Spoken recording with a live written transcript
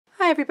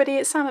everybody,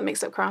 it's Sam at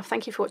Mixed Up Craft.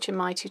 Thank you for watching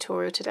my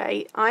tutorial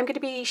today. I'm going to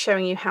be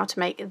showing you how to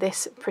make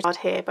this pretty card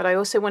here, but I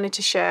also wanted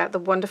to share the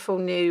wonderful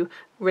new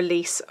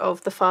release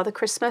of the Father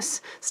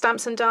Christmas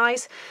stamps and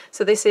dies.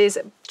 So this is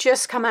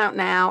just come out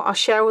now. I'll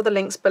share all the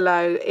links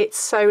below. It's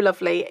so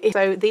lovely.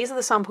 So these are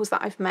the samples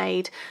that I've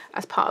made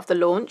as part of the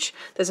launch.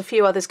 There's a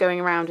few others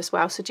going around as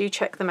well, so do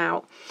check them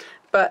out.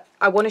 But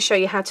I want to show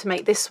you how to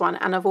make this one,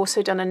 and I've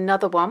also done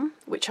another one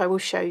which I will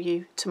show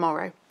you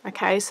tomorrow.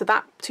 Okay, so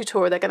that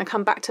tutorial, they're going to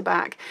come back to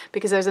back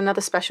because there's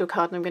another special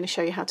card and I'm going to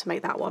show you how to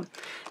make that one.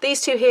 These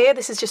two here,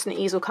 this is just an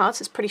easel card,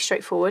 so it's pretty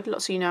straightforward.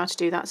 Lots of you know how to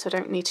do that, so I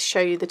don't need to show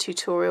you the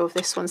tutorial of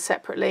this one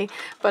separately.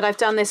 But I've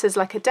done this as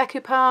like a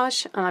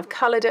decoupage and I've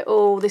coloured it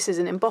all. This is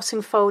an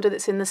embossing folder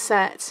that's in the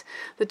set.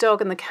 The dog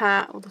and the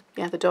cat,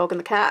 yeah, the dog and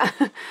the cat.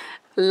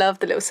 Love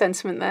the little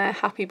sentiment there.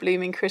 Happy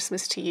blooming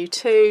Christmas to you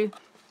too.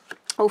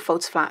 All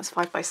folds flat, it's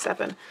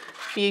 5x7.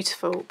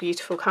 Beautiful,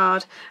 beautiful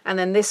card. And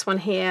then this one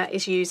here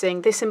is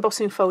using this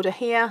embossing folder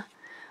here,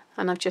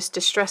 and I've just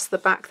distressed the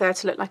back there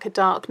to look like a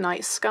dark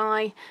night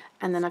sky,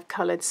 and then I've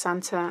coloured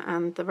Santa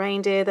and the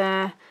reindeer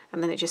there,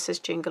 and then it just says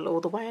jingle all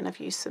the way, and I've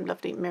used some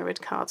lovely mirrored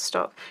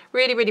cardstock.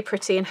 Really, really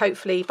pretty, and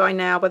hopefully by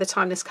now, by the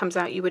time this comes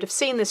out, you would have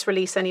seen this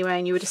release anyway,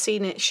 and you would have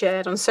seen it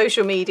shared on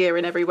social media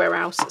and everywhere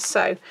else.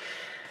 So,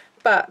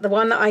 but the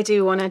one that I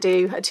do want to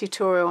do a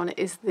tutorial on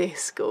is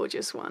this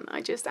gorgeous one.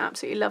 I just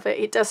absolutely love it.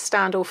 It does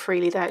stand all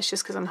freely there. It's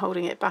just because I'm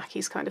holding it back.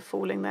 He's kind of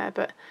falling there.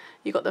 But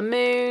you've got the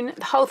moon.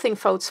 The whole thing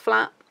folds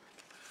flat.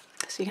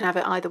 So you can have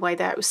it either way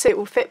there. It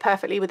will fit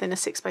perfectly within a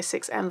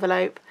 6x6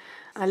 envelope.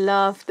 I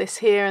love this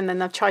here. And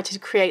then I've tried to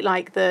create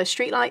like the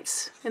street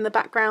lights in the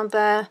background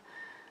there.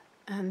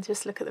 And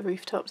just look at the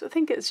rooftops. I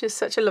think it's just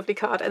such a lovely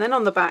card. And then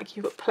on the back,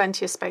 you've got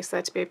plenty of space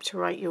there to be able to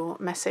write your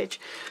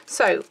message.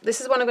 So this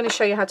is one I'm going to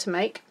show you how to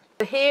make.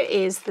 So here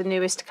is the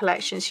newest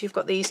collection. So you've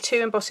got these two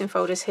embossing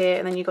folders here,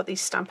 and then you've got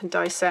these stamp and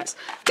die sets.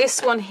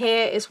 This one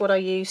here is what I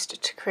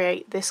used to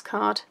create this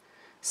card.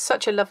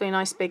 Such a lovely,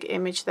 nice big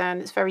image there,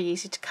 and it's very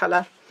easy to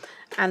colour.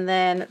 And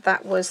then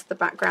that was the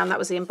background, that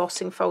was the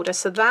embossing folder.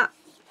 So that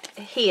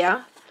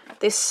here,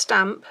 this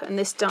stamp and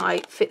this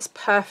die fits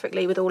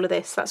perfectly with all of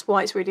this. That's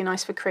why it's really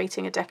nice for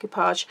creating a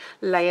decoupage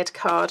layered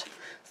card.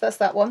 So that's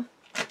that one.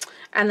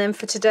 And then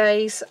for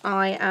today's,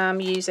 I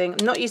am using,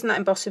 I'm not using that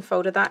embossing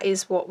folder, that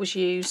is what was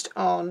used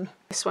on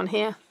this one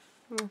here.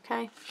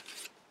 Okay,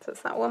 so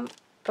that's that one.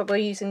 But we're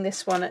using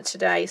this one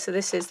today. So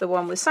this is the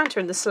one with Santa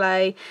and the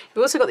sleigh.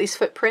 You've also got these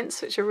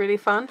footprints, which are really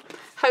fun.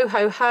 Ho,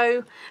 ho,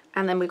 ho.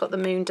 And then we've got the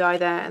moon die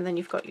there, and then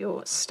you've got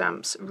your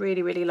stamps.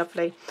 Really, really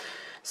lovely.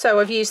 So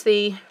I've used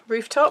the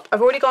rooftop.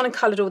 I've already gone and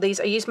coloured all these.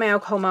 I used my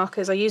alcohol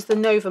markers. I used the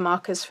Nova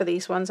markers for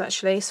these ones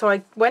actually. So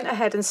I went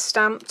ahead and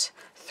stamped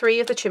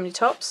 3 of the chimney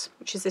tops,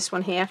 which is this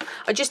one here.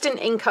 I just didn't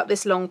ink up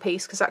this long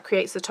piece because that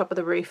creates the top of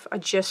the roof. I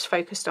just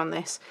focused on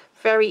this.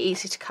 Very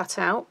easy to cut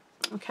out.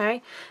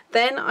 Okay.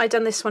 Then I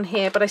done this one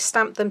here, but I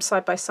stamped them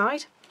side by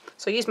side.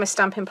 So I used my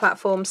stamping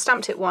platform,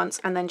 stamped it once,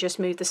 and then just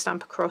moved the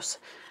stamp across.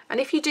 And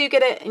if you do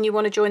get it and you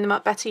want to join them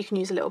up better, you can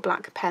use a little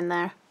black pen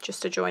there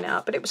just to join it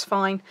up, but it was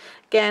fine.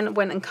 Again,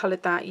 went and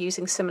coloured that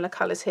using similar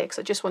colours here because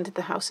I just wanted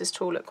the houses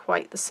to all look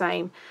quite the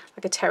same,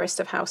 like a terrace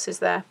of houses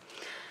there.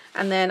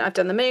 And then I've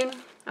done the moon,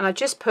 and I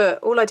just put,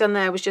 all I done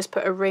there was just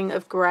put a ring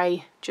of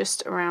grey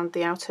just around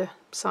the outer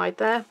side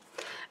there.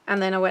 And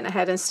then I went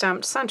ahead and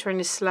stamped Santa and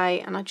his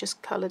sleigh, and I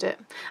just coloured it.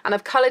 And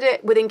I've coloured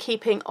it within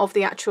keeping of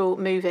the actual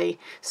movie.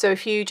 So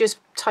if you just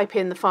type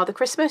in the Father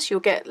Christmas,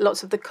 you'll get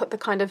lots of the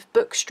kind of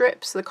book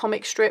strips, the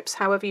comic strips,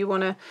 however you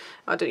want to,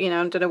 I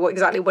don't know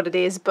exactly what it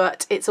is,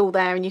 but it's all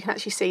there and you can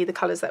actually see the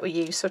colours that were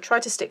used. So try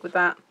to stick with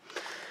that.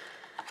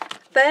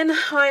 Then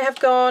I have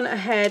gone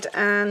ahead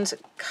and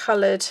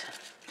coloured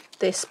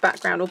this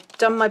background, or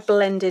done my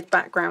blended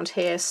background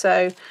here.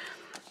 So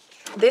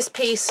this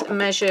piece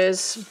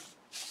measures,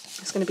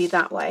 it's going to be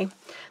that way.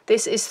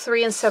 This is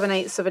 3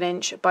 7/8 of an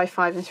inch by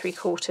 5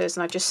 3/4,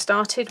 and I just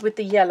started with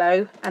the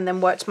yellow and then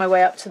worked my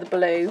way up to the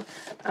blue.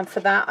 And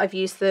for that I've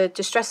used the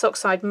Distress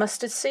Oxide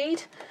Mustard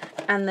Seed,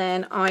 and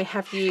then I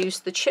have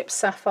used the Chipped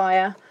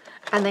Sapphire,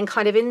 and then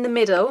kind of in the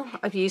middle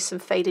I've used some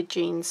Faded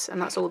Jeans,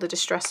 and that's all the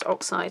Distressed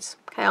Oxides.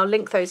 Okay, I'll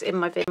link those in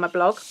my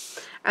blog.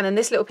 And then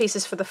this little piece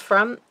is for the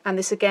front, and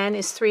this again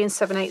is 3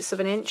 7/8 of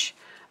an inch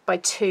by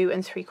 2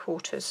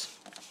 3/4.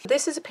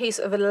 This is a piece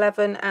of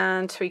 11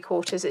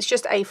 3/4. It's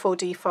just A4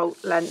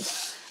 default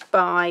length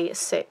by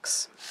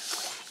 6.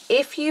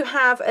 If you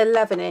have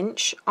 11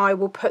 inch, I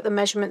will put the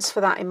measurements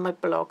for that in my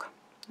blog.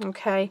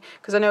 Okay,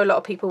 because I know a lot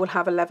of people will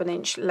have 11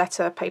 inch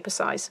letter paper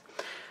size.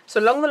 So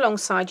along the long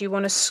side, you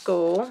want to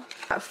score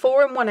at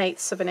 4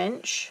 1/8 of an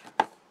inch,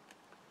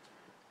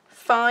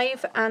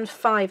 5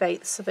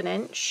 5/8 of an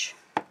inch,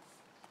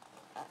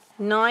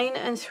 9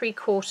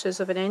 3/4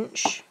 of an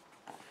inch,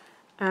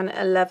 and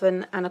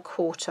 11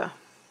 1/4.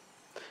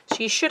 So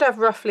you should have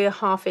roughly a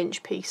 1/2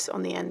 inch piece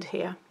on the end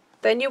here.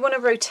 Then you want to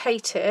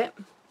rotate it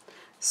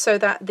so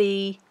that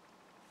the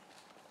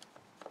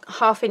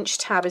 1/2 inch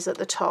tab is at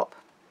the top,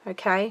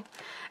 okay?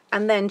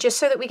 And then just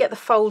so that we get the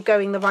fold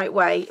going the right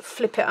way,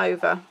 flip it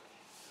over.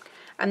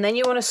 and then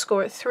you want to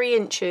score it 3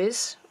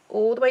 inches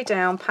all the way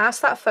down,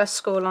 past that first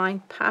score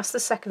line, past the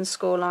second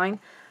score line,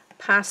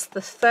 past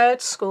the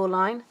third score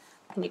line,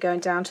 and you're going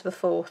down to the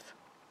fourth.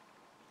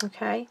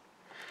 Okay,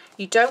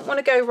 you don't want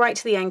to go right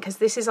to the end because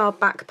this is our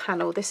back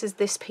panel. This is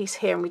this piece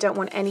here, and we don't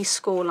want any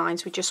score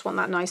lines. We just want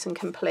that nice and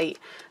complete.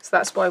 So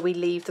that's why we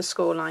leave the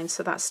score lines,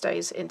 so that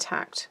stays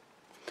intact.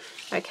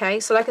 Okay,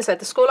 so like I said,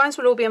 the score lines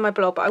will all be on my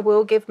blog, but I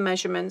will give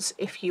measurements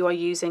if you are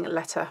using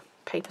letter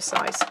paper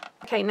size.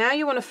 Okay, now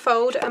you want to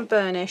fold and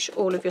burnish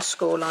all of your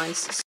score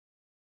lines.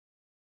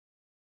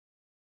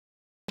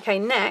 Okay,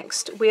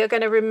 next we are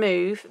going to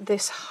remove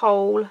this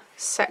whole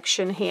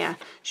section here.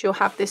 So you'll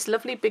have this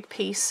lovely big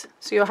piece.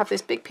 So you'll have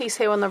this big piece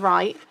here on the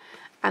right,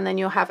 and then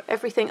you'll have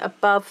everything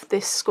above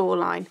this score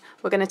line.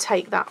 We're going to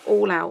take that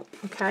all out,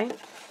 okay?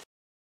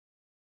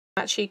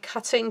 I'm actually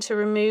cutting to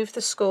remove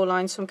the score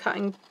line, so I'm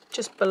cutting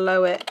just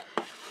below it.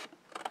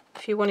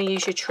 If you want to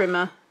use your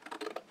trimmer,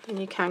 then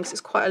you can, because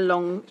it's quite a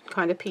long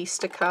kind of piece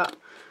to cut.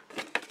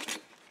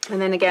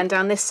 And then again,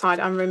 down this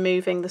side, I'm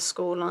removing the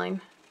score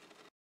line.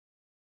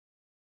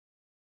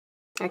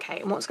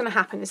 Okay, and what's going to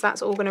happen is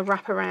that's all going to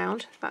wrap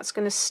around. That's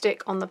going to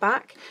stick on the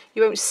back.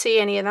 You won't see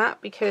any of that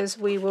because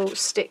we will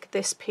stick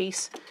this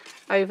piece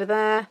over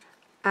there,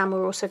 and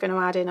we're also going to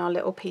add in our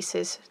little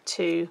pieces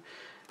to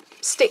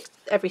stick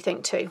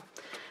everything to.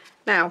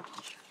 Now,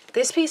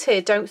 this piece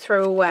here, don't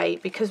throw away,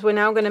 because we're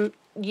now going to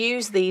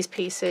use these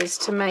pieces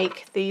to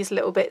make these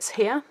little bits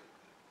here,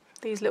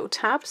 these little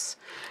tabs,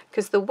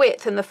 because the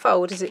width and the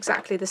fold is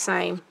exactly the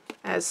same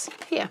as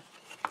here.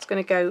 It's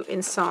going to go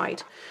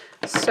inside.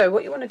 So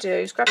what you want to do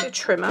is grab your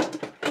trimmer.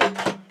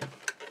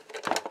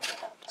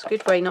 It's a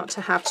good way not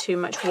to have too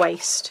much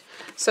waste.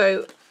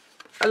 So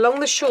along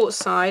the short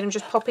side, I'm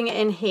just popping it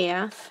in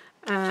here,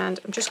 and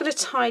I'm just going to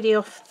tidy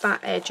off that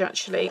edge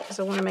actually, because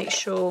I want to make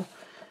sure.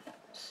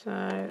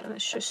 So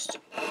let's just,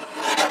 there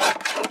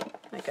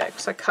we go,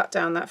 because I cut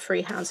down that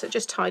freehand, so it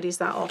just tidies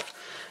that off.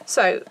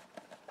 So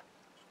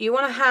you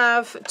want to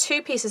have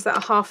 2 pieces that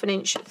are 1/2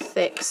 inch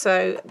thick.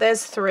 So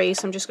there's 3,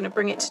 so I'm just going to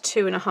bring it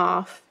to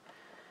 2.5.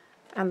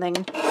 And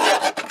then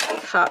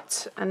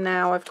cut, and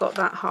now I've got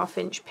that 1/2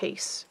 inch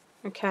piece.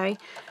 Okay,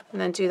 and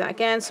then do that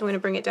again, so I'm going to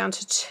bring it down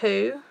to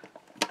 2,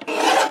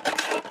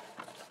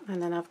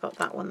 and then I've got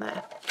that one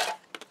there.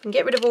 And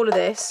get rid of all of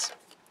this,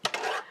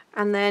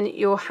 and then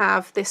you'll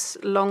have this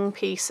long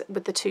piece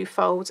with the 2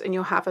 folds, and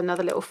you'll have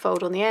another little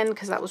fold on the end,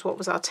 because that was what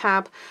was our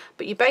tab.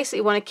 But you basically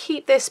want to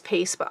keep this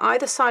piece, but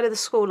either side of the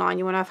score line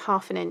you want to have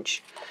 1/2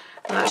 inch,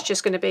 and that's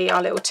just going to be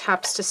our little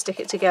tabs to stick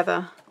it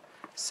together.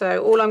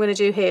 So all I'm going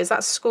to do here is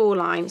that score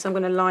line, so I'm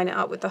going to line it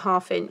up with the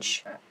 1/2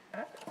 inch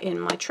in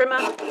my trimmer.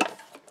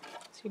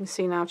 So you can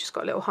see now I've just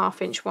got a little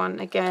 1/2 inch one.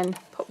 Again,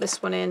 pop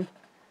this one in.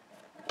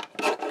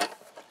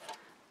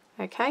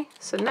 Okay,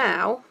 so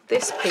now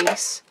this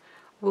piece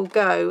will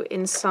go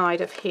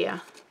inside of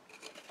here.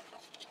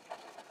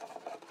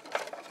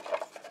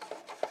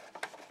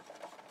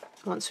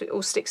 Once it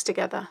all sticks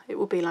together, it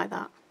will be like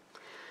that.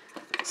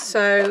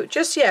 So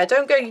just, yeah,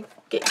 don't go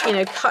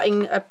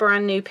cutting a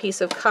brand new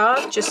piece of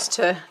card just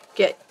to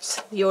get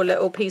your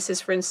little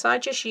pieces for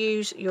inside. Just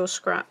use your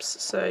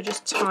scraps. So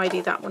just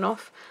tidy that one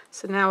off.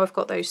 So now I've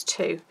got those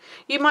 2.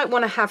 You might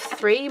want to have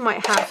 3. You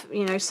might have,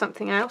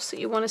 something else that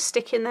you want to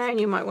stick in there, and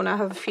you might want to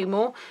have a few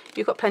more.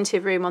 You've got plenty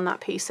of room on that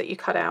piece that you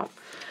cut out.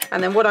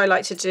 And then what I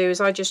like to do is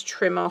I just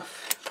trim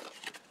off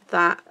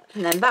that,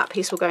 and then that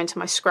piece will go into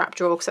my scrap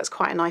drawer, because that's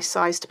quite a nice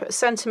size to put a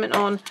sentiment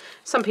on.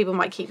 Some people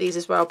might keep these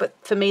as well, but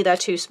for me they're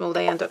too small.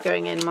 They end up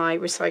going in my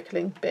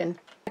recycling bin.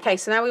 Okay,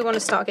 so now we want to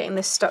start getting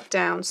this stuck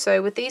down.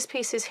 So with these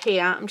pieces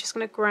here, I'm just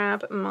going to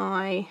grab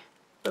my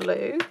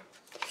glue,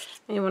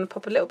 and you want to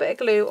pop a little bit of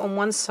glue on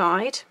one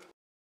side,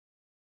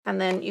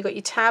 and then you've got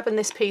your tab and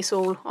this piece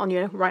all on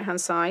your right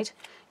hand side.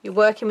 You're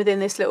working within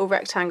this little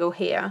rectangle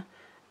here.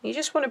 You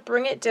just want to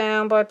bring it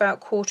down by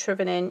about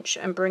 1/4 inch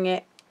and bring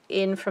it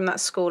in from that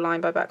score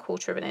line by about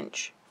 1/4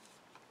 inch.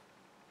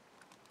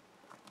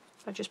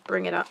 I just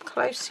bring it up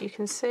close so you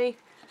can see.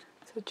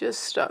 So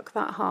just stuck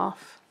that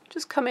half.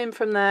 Just come in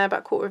from there,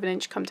 about 1/4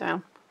 inch, come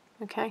down.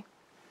 Okay.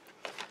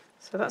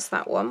 So that's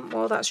that one.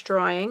 While that's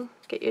drying,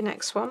 get your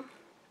next one.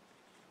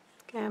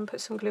 Again,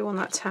 put some glue on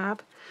that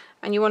tab.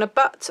 And you want to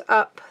butt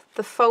up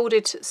the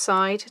folded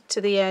side to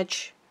the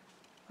edge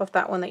of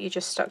that one that you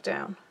just stuck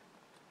down.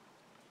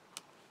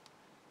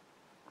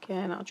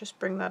 Again, I'll just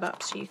bring that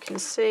up so you can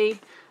see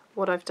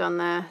what I've done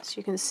there. So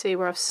you can see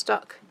where I've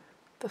stuck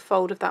the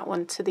fold of that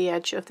one to the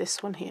edge of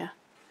this one here.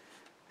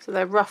 So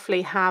they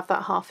roughly have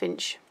that 1/2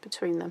 inch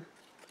between them.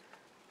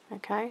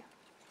 Okay,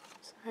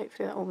 so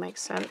hopefully that all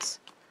makes sense.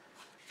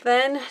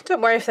 Then don't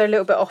worry if they're a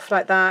little bit off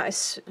like that.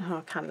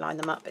 I can't line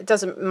them up. It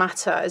doesn't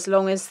matter as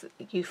long as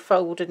you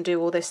fold and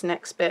do all this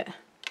next bit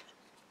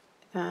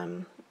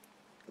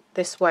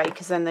this way,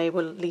 because then they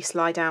will at least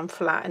lie down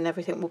flat and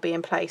everything will be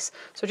in place.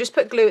 So just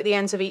put glue at the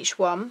ends of each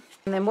one,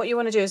 and then what you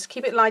want to do is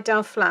keep it lie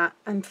down flat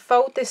and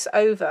fold this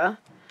over,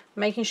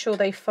 making sure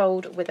they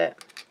fold with it.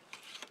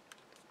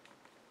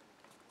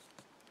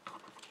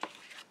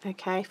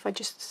 Okay, if I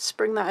just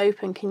spring that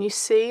open, can you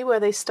see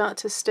where they start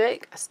to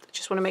stick? I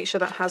just want to make sure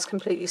that has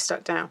completely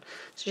stuck down.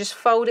 So just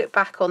fold it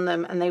back on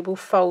them and they will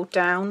fold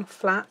down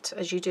flat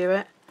as you do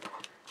it.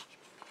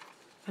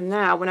 And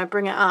now when I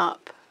bring it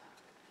up,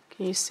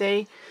 can you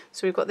see?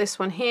 So we've got this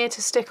one here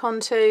to stick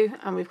onto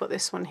and we've got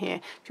this one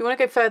here. If you want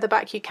to go further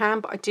back you can,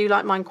 but I do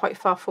like mine quite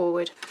far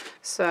forward.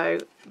 So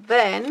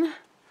then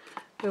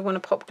we want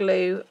to pop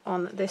glue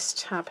on this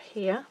tab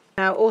here.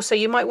 Now also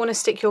you might want to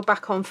stick your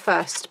back on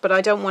first, but I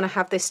don't want to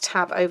have this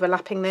tab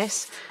overlapping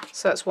this,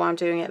 so that's why I'm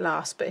doing it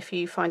last. But if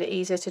you find it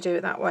easier to do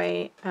it that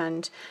way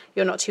and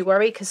you're not too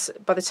worried, because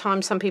by the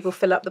time some people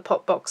fill up the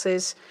pop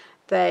boxes,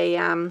 they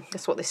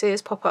that's what this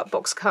is, pop-up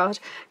box card.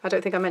 I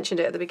don't think I mentioned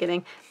it at the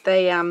beginning.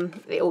 They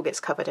it all gets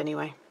covered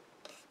anyway.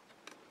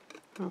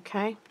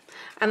 Okay,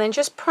 and then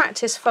just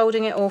practice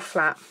folding it all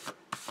flat,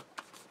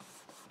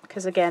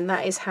 because again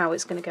that is how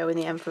it's going to go in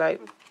the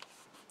envelope.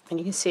 And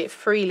you can see it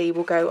freely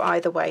will go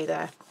either way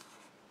there.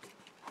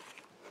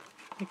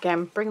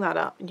 Again, bring that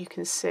up and you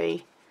can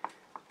see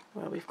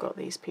where we've got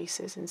these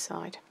pieces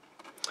inside.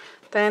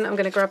 Then I'm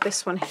going to grab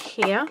this one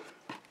here,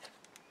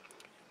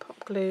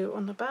 pop glue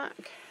on the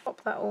back,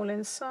 pop that all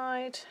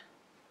inside,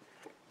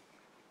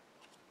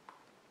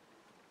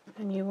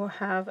 and you will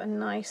have a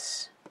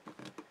nice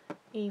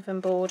even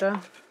border.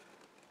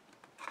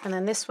 And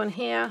then this one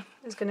here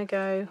is going to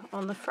go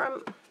on the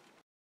front.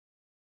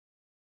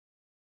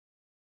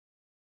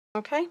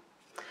 Okay,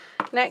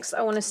 next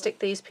I want to stick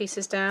these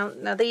pieces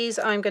down. Now these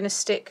I'm going to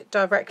stick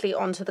directly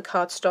onto the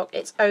cardstock.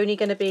 It's only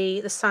going to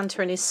be the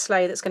Santa and his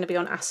sleigh that's going to be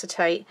on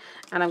acetate,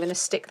 and I'm going to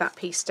stick that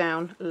piece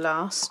down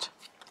last.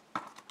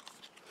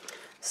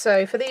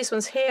 So for these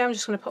ones here I'm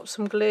just going to pop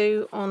some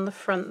glue on the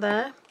front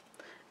there,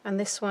 and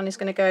this one is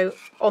going to go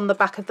on the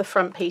back of the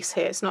front piece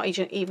here. It's not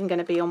even going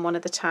to be on one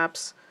of the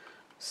tabs,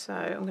 so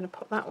I'm going to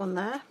pop that one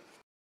there.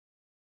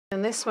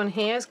 And this one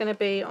here is going to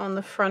be on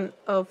the front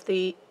of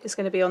the, is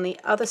going to be on the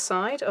other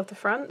side of the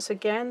front. So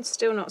again,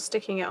 still not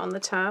sticking it on the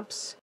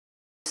tabs.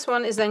 This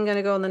one is then going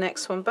to go on the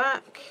next one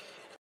back.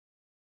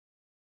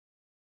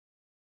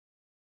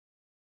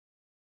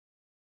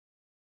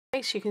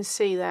 So you can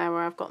see there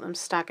where I've got them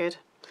staggered.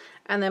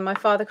 And then my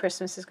Father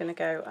Christmas is going to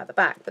go at the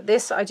back. But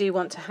this I do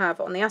want to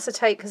have on the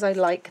acetate because I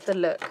like the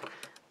look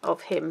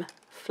of him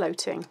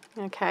floating.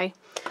 Okay,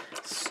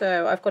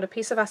 so I've got a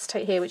piece of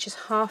acetate here which is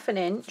 1/2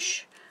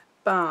 inch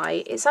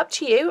by, it's up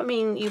to you. I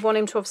mean, you want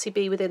him to obviously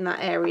be within that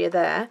area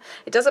there.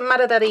 It doesn't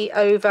matter that he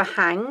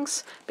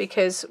overhangs,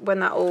 because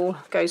when that all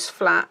goes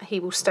flat he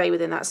will stay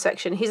within that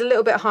section. He's a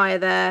little bit higher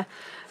there,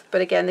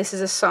 but again this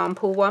is a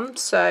sample one,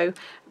 so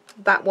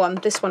that one,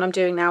 this one I'm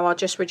doing now, I'll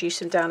just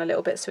reduce him down a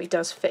little bit so he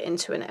does fit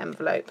into an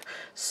envelope.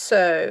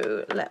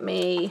 So let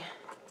me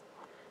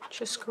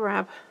just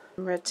grab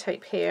red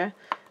tape here.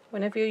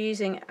 Whenever you're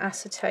using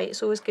acetate,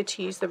 it's always good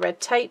to use the red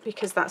tape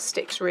because that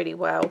sticks really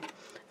well.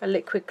 A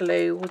liquid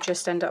glue will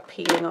just end up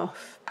peeling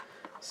off.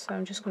 So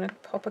I'm just going to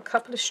pop a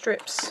couple of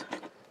strips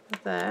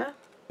there.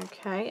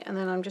 Okay, and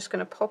then I'm just going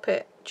to pop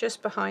it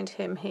just behind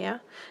him here.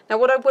 Now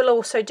what I will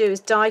also do is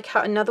die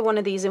cut another one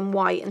of these in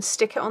white and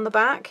stick it on the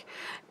back,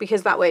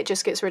 because that way it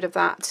just gets rid of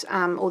that,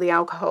 all the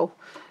alcohol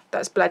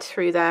that's bled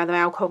through there, the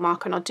alcohol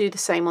marker, and I'll do the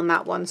same on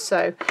that one.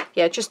 So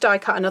yeah, just die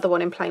cut another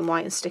one in plain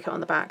white and stick it on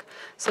the back.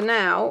 So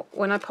now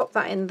when I pop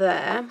that in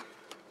there,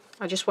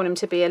 I just want him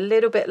to be a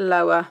little bit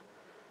lower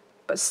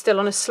but still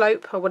on a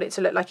slope. I want it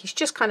to look like he's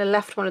just kind of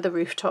left one of the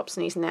rooftops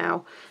and he's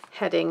now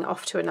heading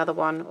off to another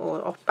one,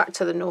 or off back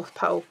to the North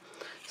Pole.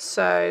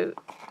 So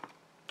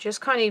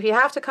just kind of, you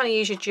have to kind of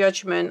use your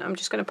judgment. I'm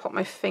just going to pop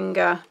my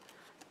finger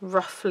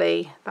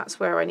roughly, that's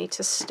where I need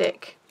to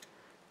stick.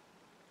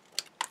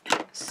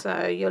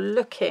 So you're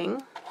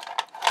looking,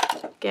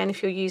 again,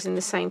 if you're using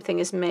the same thing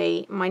as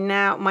me, my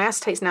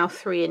acetate's now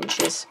 3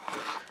 inches,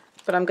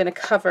 but I'm going to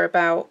cover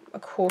about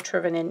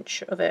 1/4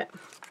 inch of it.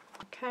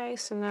 Okay,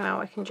 so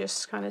now I can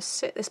just kind of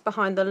sit this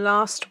behind the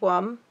last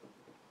one.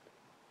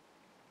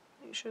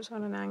 Make sure it's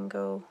on an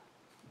angle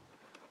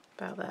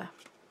about there.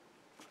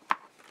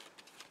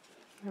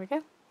 There we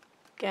go.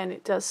 Again,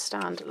 it does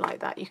stand like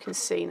that. You can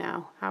see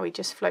now how he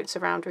just floats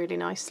around really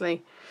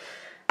nicely.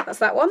 That's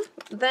that one.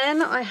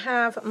 Then I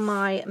have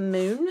my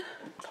moon.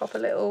 Pop a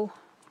little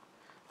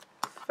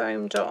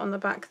foam dot on the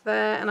back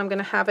there, and I'm going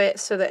to have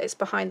it so that it's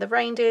behind the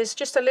reindeers,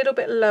 just a little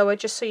bit lower,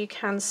 just so you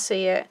can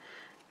see it.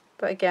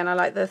 But again, I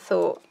like the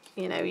thought,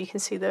 you know, you can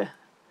see them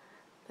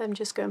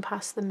just going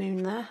past the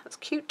moon there. That's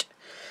cute.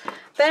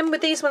 Then with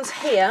these ones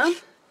here,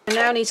 I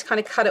now need to kind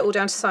of cut it all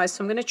down to size.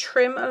 So I'm going to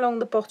trim along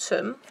the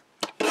bottom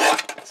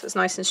so it's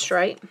nice and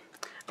straight.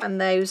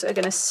 And those are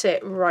going to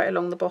sit right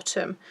along the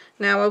bottom.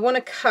 Now I want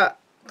to cut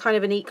kind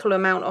of an equal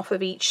amount off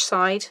of each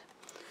side,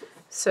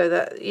 so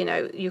that, you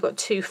know, you've got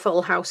 2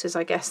 full houses,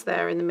 I guess,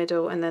 there in the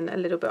middle, and then a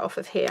little bit off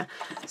of here.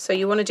 So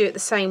you want to do it the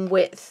same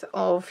width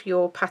of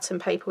your pattern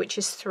paper, which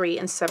is 3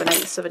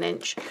 7/8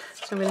 inch.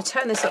 So I'm going to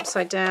turn this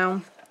upside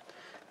down.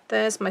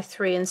 There's my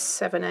 3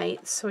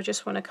 7/8. So I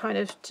just want to kind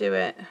of do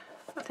it,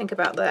 I think,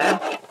 about there.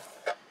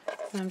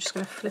 And I'm just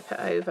going to flip it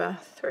over,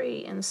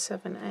 3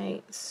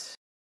 7/8.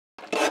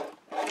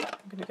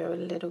 going to go a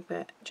little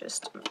bit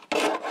just,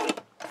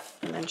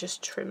 and then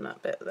just trim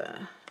that bit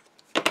there.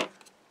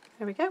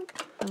 There we go.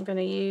 I'm going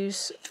to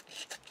use,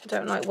 I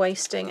don't like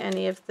wasting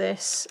any of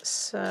this,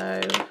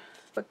 so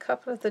a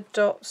couple of the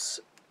dots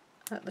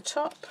at the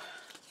top.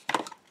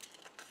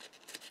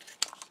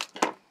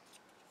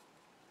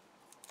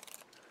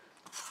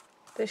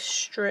 This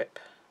strip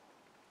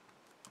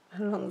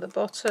along the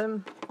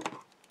bottom.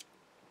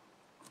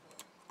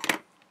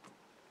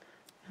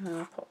 And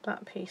I'll pop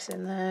that piece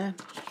in there.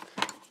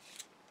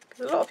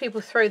 A lot of people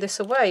throw this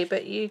away,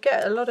 but you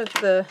get a lot of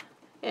the,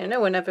 you know, no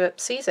one ever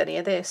sees any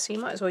of this, so you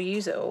might as well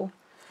use it all.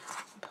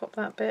 Pop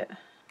that bit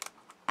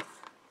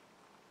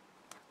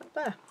up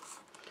there.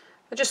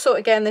 I just thought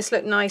again this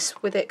looked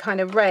nice with it kind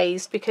of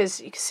raised,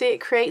 because you can see it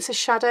creates a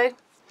shadow.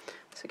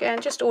 So again,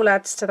 just all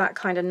adds to that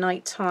kind of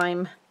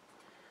nighttime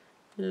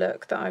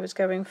look that I was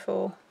going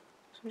for.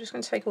 So I'm just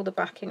going to take all the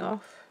backing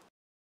off,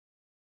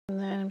 and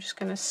then I'm just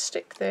going to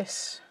stick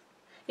this.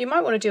 You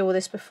might want to do all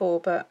this before,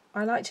 but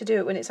I like to do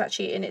it when it's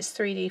actually in its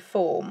 3D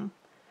form,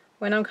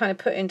 when I'm kind of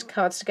putting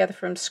cards together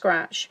from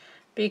scratch,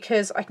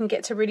 because I can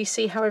get to really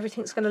see how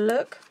everything's going to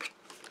look.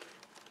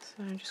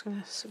 So I'm just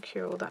going to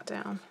secure all that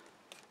down.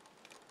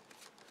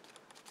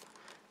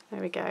 There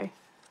we go.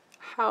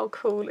 How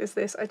cool is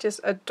this? I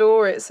just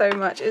adore it so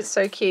much. It's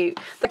so cute.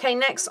 Okay,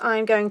 next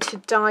I'm going to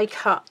die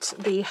cut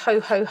the Ho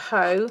Ho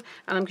Ho,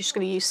 and I'm just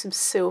going to use some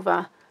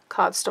silver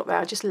cardstock there.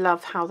 I just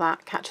love how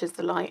that catches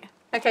the light.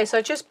 Okay, so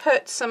I just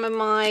put some of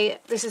my,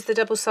 this is the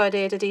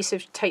double-sided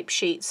adhesive tape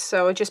sheets,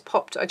 so I just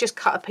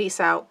cut a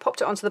piece out,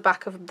 popped it onto the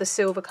back of the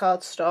silver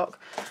cardstock,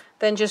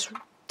 then just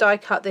die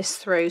cut this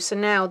through. So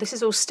now this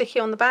is all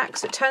sticky on the back,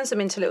 so it turns them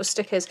into little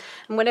stickers,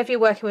 and whenever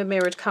you're working with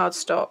mirrored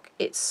cardstock,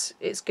 it's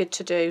good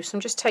to do. So I'm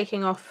just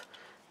taking off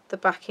the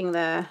backing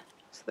there,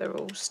 so they're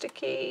all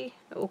sticky,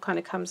 it all kind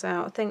of comes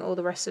out. I think all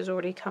the rest has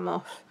already come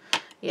off.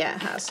 Yeah,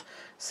 it has.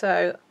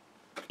 So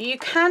you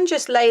can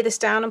just lay this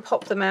down and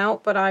pop them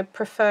out, but I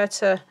prefer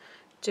to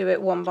do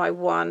it one by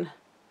one.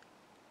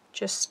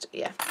 Just,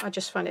 yeah, I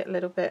just find it a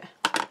little bit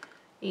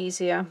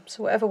easier.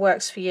 So whatever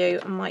works for you.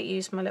 I might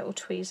use my little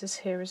tweezers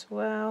here as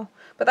well.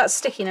 But that's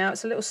sticky now,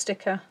 it's a little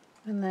sticker.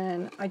 And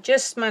then I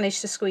just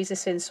managed to squeeze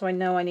this in, so I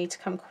know I need to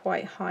come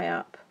quite high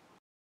up.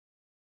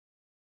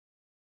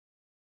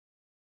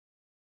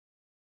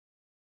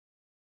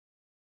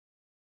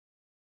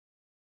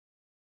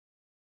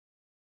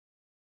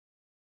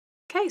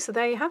 Okay, so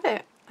there you have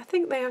it. I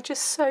think they are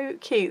just so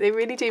cute. They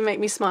really do make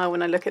me smile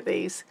when I look at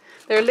these.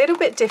 They're a little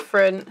bit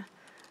different,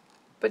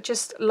 but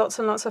just lots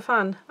and lots of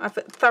fun. I've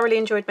thoroughly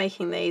enjoyed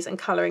making these and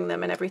colouring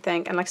them and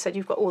everything. And like I said,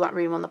 you've got all that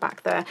room on the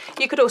back there.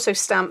 You could also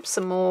stamp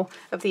some more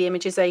of the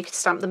images there. You could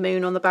stamp the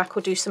moon on the back,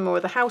 or do some more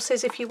of the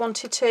houses if you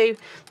wanted to.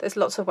 There's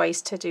lots of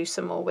ways to do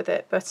some more with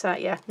it. But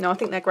yeah, no, I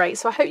think they're great.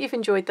 So I hope you've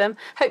enjoyed them.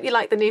 Hope you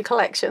like the new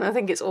collection. I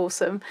think it's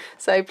awesome.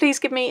 So please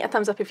give me a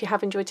thumbs up if you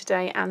have enjoyed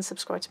today, and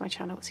subscribe to my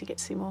channel so you get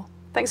to see more.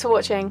 Thanks for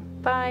watching.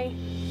 Bye.